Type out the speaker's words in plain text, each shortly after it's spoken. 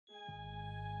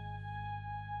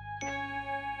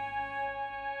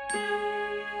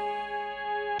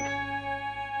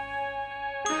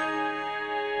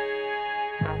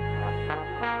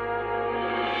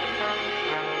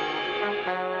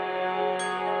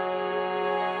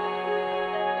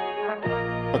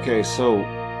Okay, so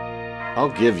I'll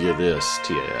give you this,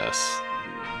 TAS.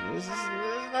 This is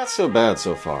not so bad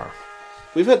so far.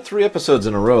 We've had 3 episodes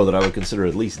in a row that I would consider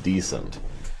at least decent.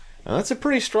 And that's a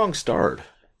pretty strong start.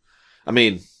 I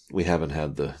mean, we haven't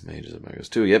had the Mages and Megas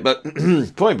 2 yet, but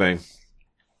point being,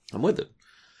 I'm with it.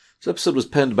 This episode was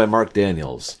penned by Mark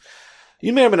Daniels.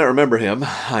 You may or may not remember him.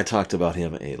 I talked about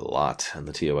him a lot in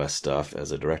the TOS stuff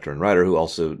as a director and writer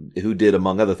who did,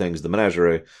 among other things, The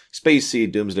Menagerie, Space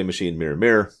Seed, Doomsday Machine, Mirror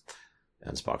Mirror,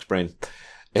 and Spock's Brain.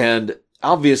 And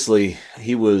obviously,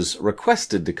 he was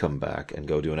requested to come back and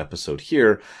go do an episode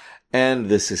here, and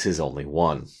this is his only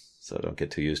one. So don't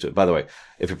get too used to it. By the way,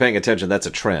 if you're paying attention, that's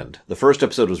a trend. The first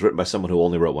episode was written by someone who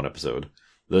only wrote one episode.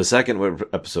 The second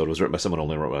episode was written by someone who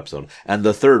only wrote one episode. And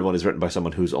the third one is written by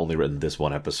someone who's only written this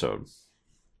one episode.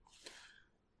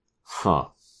 Huh.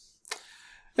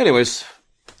 Anyways,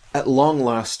 at long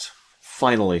last,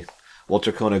 finally,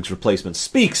 Walter Koenig's replacement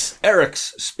speaks.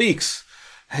 Eric's speaks.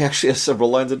 He actually has several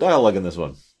lines of dialogue in this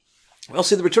one. We'll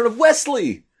see the return of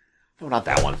Wesley. No, not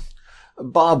that one.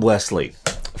 Bob Wesley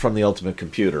from The Ultimate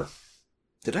Computer.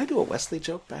 Did I do a Wesley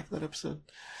joke back in that episode?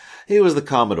 He was the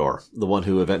Commodore, the one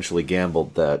who eventually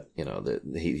gambled that,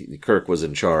 Kirk was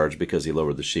in charge because he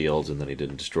lowered the shields and then he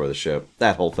didn't destroy the ship.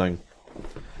 That whole thing.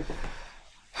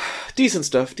 Decent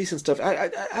stuff.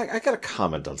 I got to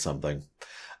comment on something.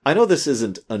 I know this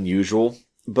isn't unusual,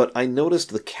 but I noticed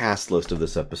the cast list of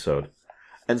this episode,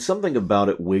 and something about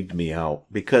it wigged me out,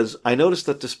 because I noticed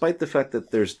that despite the fact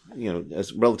that there's, a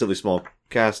relatively small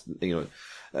cast,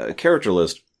 character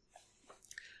list,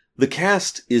 the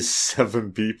cast is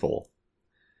 7 people,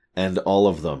 and all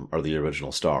of them are the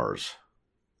original stars.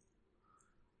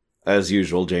 As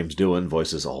usual, James Doohan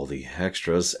voices all the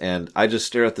extras, and I just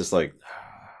stare at this like...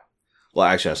 Well,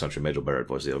 actually, that's not true. Majel Barrett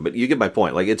voices the other, but you get my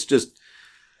point. Like,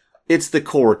 it's the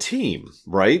core team,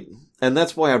 right? And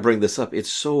that's why I bring this up.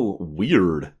 It's so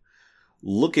weird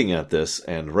looking at this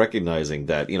and recognizing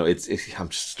that, I'm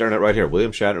just staring at it right here.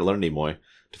 William Shatner, Leonard Nimoy,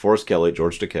 DeForest Kelley,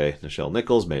 George Takei, Nichelle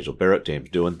Nichols, Majel Barrett, James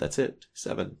Doohan. That's it.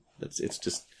 7. That's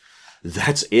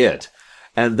it.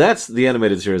 And that's the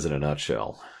animated series in a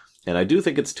nutshell. And I do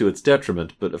think it's to its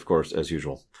detriment, but of course, as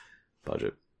usual,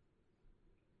 budget.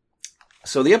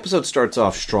 So the episode starts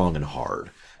off strong and hard.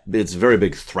 It's a very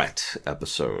big threat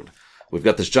episode. We've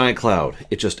got this giant cloud.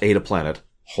 It just ate a planet.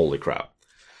 Holy crap.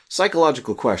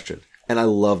 Psychological question. And I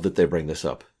love that they bring this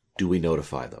up. Do we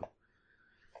notify them?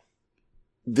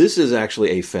 This is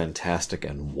actually a fantastic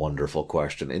and wonderful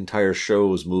question. Entire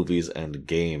shows, movies, and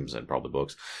games, and probably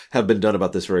books, have been done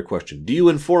about this very question. Do you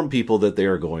inform people that they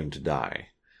are going to die?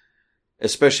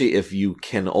 Especially if you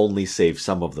can only save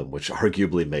some of them, which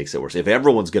arguably makes it worse. If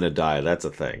everyone's going to die, that's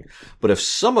a thing. But if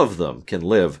some of them can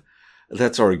live,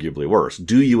 that's arguably worse.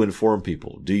 Do you inform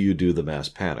people? Do you do the mass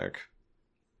panic?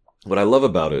 What I love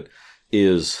about it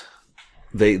is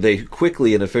they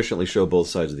quickly and efficiently show both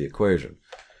sides of the equation.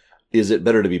 Is it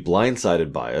better to be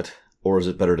blindsided by it, or is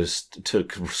it better to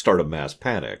start a mass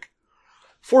panic?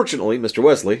 Fortunately, Mr.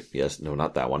 Wesley, yes, no,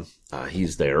 not that one,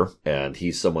 he's there, and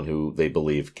he's someone who they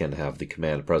believe can have the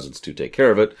command presence to take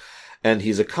care of it, and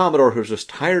he's a Commodore who's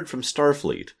retired from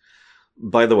Starfleet.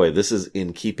 By the way, this is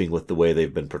in keeping with the way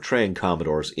they've been portraying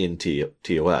Commodores in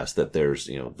TOS, that there's,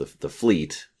 the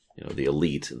fleet, the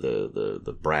elite,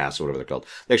 the brass, or whatever they're called.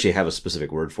 They actually have a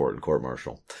specific word for it in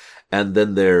court-martial. And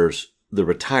then there's the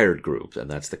retired group, and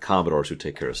that's the Commodores who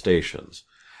take care of stations.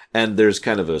 And there's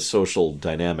kind of a social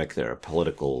dynamic there, a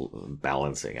political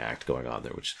balancing act going on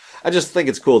there, which I just think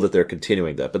it's cool that they're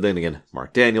continuing that. But then again,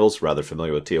 Mark Daniels, rather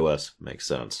familiar with TOS, makes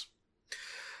sense.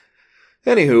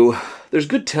 Anywho, there's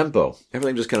good tempo.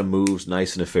 Everything just kind of moves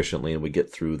nice and efficiently, and we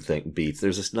get through beats.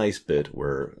 There's this nice bit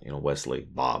where, Wesley,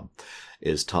 Bob,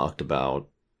 is talking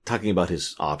about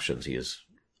his options. He is,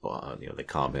 they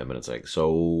calm him, and it's like,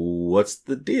 so what's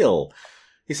the deal?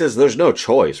 He says, there's no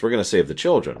choice. We're going to save the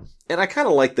children. And I kind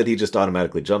of like that he just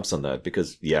automatically jumps on that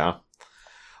because,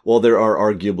 while there are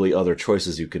arguably other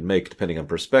choices you can make depending on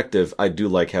perspective, I do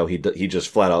like how he just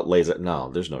flat out lays it.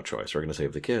 No, there's no choice. We're going to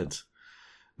save the kids.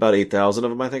 About 8,000 of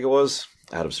them, I think it was,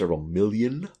 out of several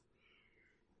million.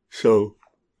 So,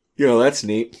 that's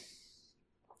neat.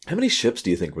 How many ships do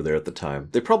you think were there at the time?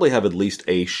 They probably have at least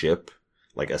a ship,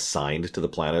 assigned to the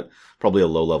planet. Probably a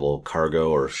low-level cargo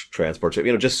or transport ship,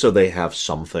 just so they have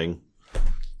something.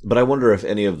 But I wonder if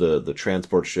any of the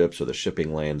transport ships or the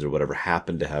shipping lanes or whatever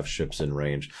happen to have ships in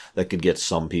range that could get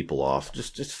some people off.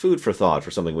 Just food for thought for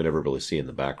something we never really see in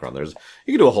the background.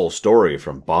 You can do a whole story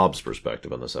from Bob's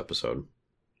perspective on this episode.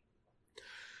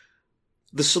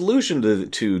 The solution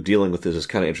to dealing with this is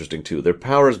kind of interesting too. Their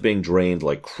power is being drained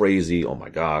like crazy. Oh my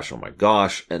gosh.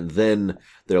 And then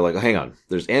they're like, oh, hang on,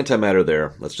 there's antimatter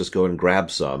there. Let's just go and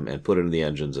grab some and put it in the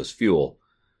engines as fuel.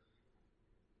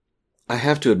 I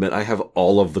have to admit, I have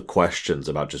all of the questions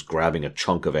about just grabbing a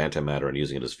chunk of antimatter and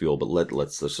using it as fuel, but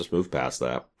let's just move past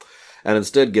that. And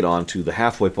instead get on to the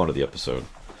halfway point of the episode.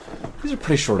 These are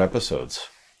pretty short episodes.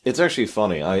 It's actually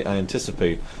funny. I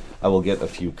anticipate I will get a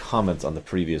few comments on the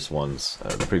previous ones,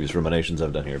 the previous ruminations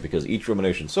I've done here, because each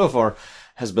rumination so far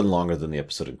has been longer than the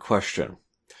episode in question.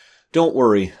 Don't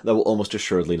worry, that will almost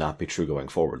assuredly not be true going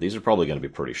forward. These are probably going to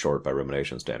be pretty short by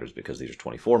rumination standards because these are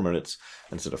 24 minutes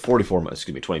instead of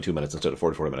 22 minutes instead of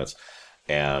 44 minutes.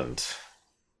 And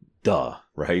duh,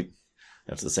 right?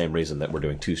 That's the same reason that we're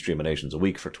doing 2 streaminations a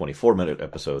week for 24-minute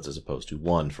episodes as opposed to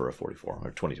 1 for a 44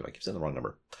 or 22. I keep saying the wrong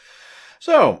number.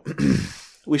 So,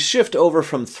 we shift over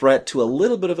from threat to a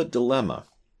little bit of a dilemma.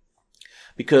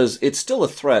 Because it's still a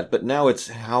threat, but now it's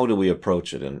how do we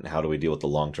approach it and how do we deal with the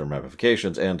long-term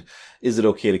ramifications, and is it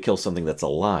okay to kill something that's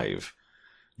alive?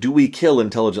 Do we kill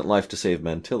intelligent life to save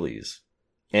Mantilles?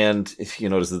 And if you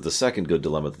notice that the second good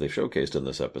dilemma that they showcased in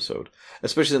this episode,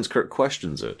 especially since Kirk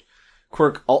questions it,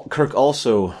 Kirk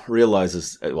also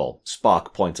realizes, well,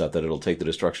 Spock points out that it'll take the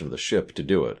destruction of the ship to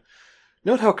do it.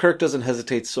 Note how Kirk doesn't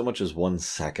hesitate so much as 1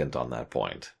 second on that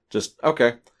point. Just,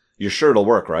 okay, you're sure it'll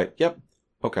work, right? Yep.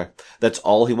 Okay. That's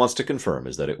all he wants to confirm,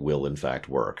 is that it will in fact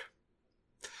work.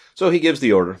 So he gives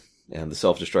the order, and the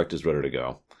self-destruct is ready to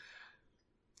go.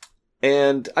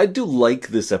 And I do like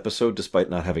this episode, despite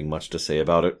not having much to say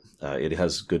about it. It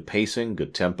has good pacing,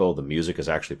 good tempo. The music is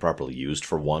actually properly used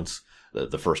for once.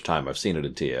 The first time I've seen it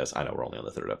in TAS. I know we're only on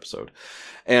the 3rd episode.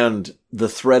 And the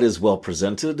threat is well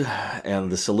presented,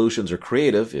 and the solutions are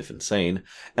creative, if insane.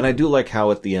 And I do like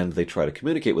how at the end they try to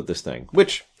communicate with this thing,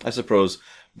 which, I suppose,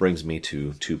 brings me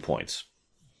to 2 points.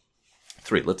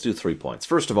 3. Let's do 3 points.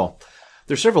 First of all,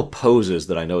 there's several poses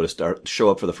that I noticed show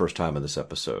up for the first time in this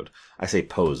episode. I say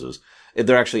poses.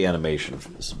 They're actually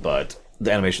animations, but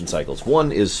the animation cycles.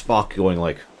 One is Spock going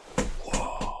like,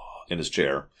 whoa, in his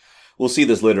chair. We'll see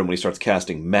this later when he starts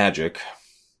casting magic.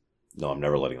 No, I'm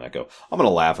never letting that go. I'm going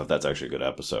to laugh if that's actually a good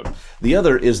episode. The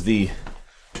other is the...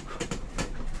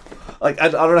 I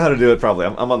don't know how to do it properly.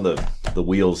 I'm on the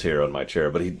wheels here on my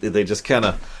chair, but they just kind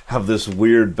of have this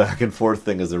weird back and forth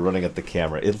thing as they're running at the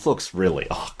camera. It looks really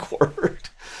awkward.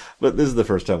 But this is the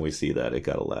first time we see that. It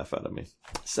got a laugh out of me.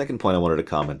 Second point I wanted to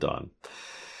comment on.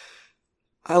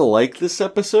 I like this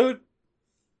episode.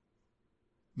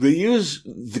 They use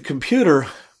the computer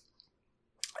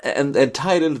and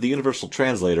tie it into the Universal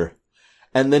Translator,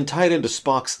 and then tie it into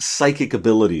Spock's psychic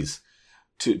abilities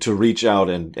to reach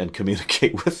out and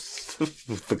communicate with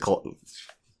the...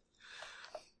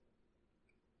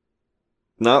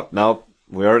 No,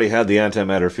 we already had the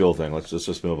antimatter fuel thing. Let's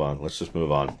just move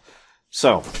on.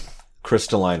 So,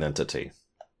 crystalline entity.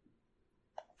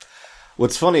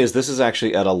 What's funny is this is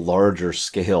actually at a larger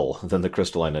scale than the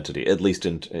crystalline entity, at least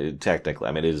technically.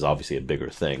 I mean, it is obviously a bigger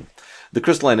thing. The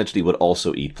crystalline entity would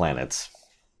also eat planets,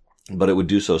 but it would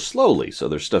do so slowly, so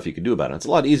there's stuff you can do about it. It's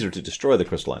a lot easier to destroy the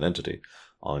crystalline entity.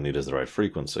 All you need is the right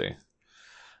frequency.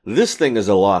 This thing is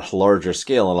a lot larger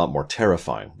scale and a lot more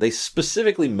terrifying. They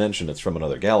specifically mention it's from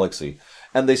another galaxy,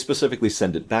 and they specifically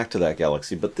send it back to that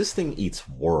galaxy, but this thing eats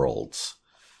worlds.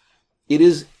 It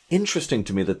is interesting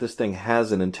to me that this thing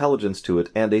has an intelligence to it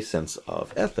and a sense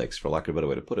of ethics, for lack of a better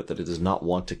way to put it, that it does not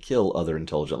want to kill other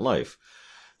intelligent life.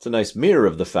 It's a nice mirror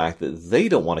of the fact that they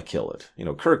don't want to kill it. You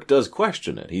know, Kirk does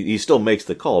question it. He still makes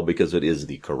the call because it is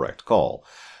the correct call.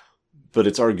 But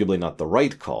it's arguably not the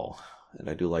right call. And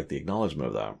I do like the acknowledgement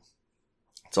of that.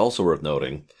 It's also worth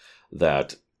noting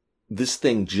that this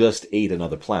thing just ate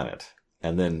another planet.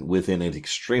 And then within an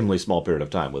extremely small period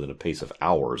of time, within a pace of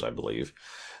hours, I believe,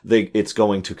 it's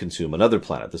going to consume another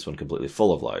planet, this one completely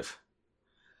full of life.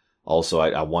 Also,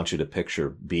 I want you to picture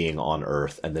being on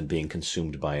Earth and then being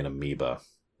consumed by an amoeba,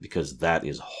 because that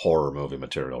is horror movie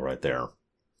material right there.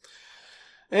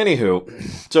 Anywho,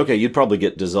 it's okay, you'd probably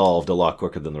get dissolved a lot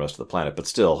quicker than the rest of the planet, but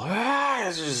still,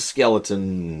 it's just a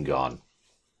skeleton gone.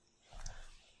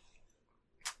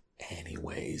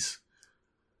 Anyways,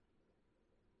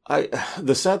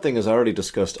 the sad thing is I already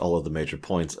discussed all of the major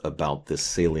points about this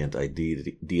salient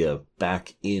idea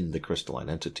back in the crystalline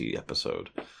entity episode.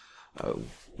 Well,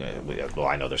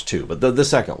 I know there's 2, but the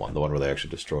second one, the one where they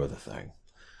actually destroy the thing.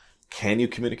 Can you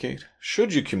communicate?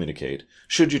 Should you communicate?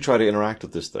 Should you try to interact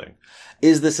with this thing?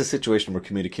 Is this a situation where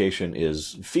communication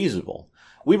is feasible?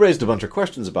 We raised a bunch of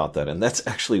questions about that, and that's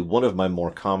actually one of my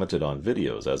more commented on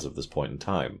videos as of this point in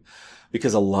time,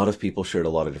 because a lot of people shared a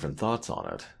lot of different thoughts on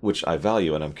it, which I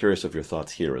value, and I'm curious of your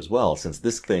thoughts here as well, since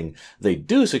this thing, they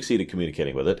do succeed at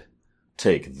communicating with it.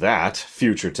 Take that,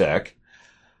 future tech.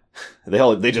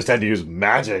 They just had to use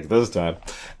magic this time.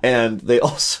 And they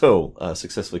also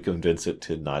successfully convinced it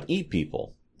to not eat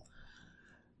people.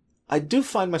 I do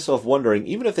find myself wondering,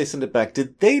 even if they send it back,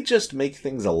 did they just make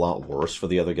things a lot worse for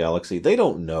the other galaxy? They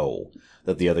don't know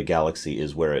that the other galaxy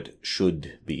is where it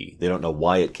should be. They don't know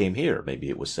why it came here. Maybe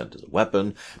it was sent as a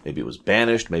weapon. Maybe it was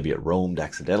banished. Maybe it roamed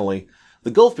accidentally.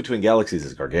 The gulf between galaxies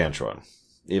is gargantuan.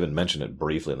 They even mentioned it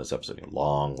briefly in this episode.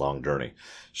 Long, long journey.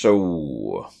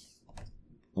 So,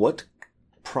 what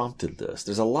prompted this?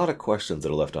 There's a lot of questions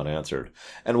that are left unanswered.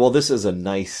 And while this is a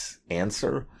nice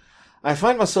answer, I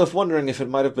find myself wondering if it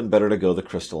might have been better to go the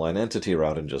crystalline entity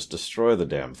route and just destroy the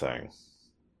damn thing.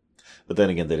 But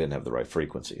then again, they didn't have the right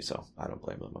frequency, so I don't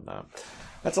blame them on that.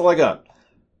 That's all I got.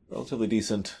 Relatively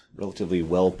decent, relatively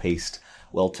well-paced,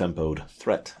 well-tempoed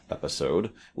threat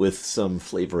episode with some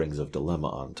flavorings of dilemma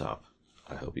on top.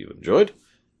 I hope you enjoyed.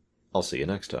 I'll see you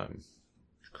next time.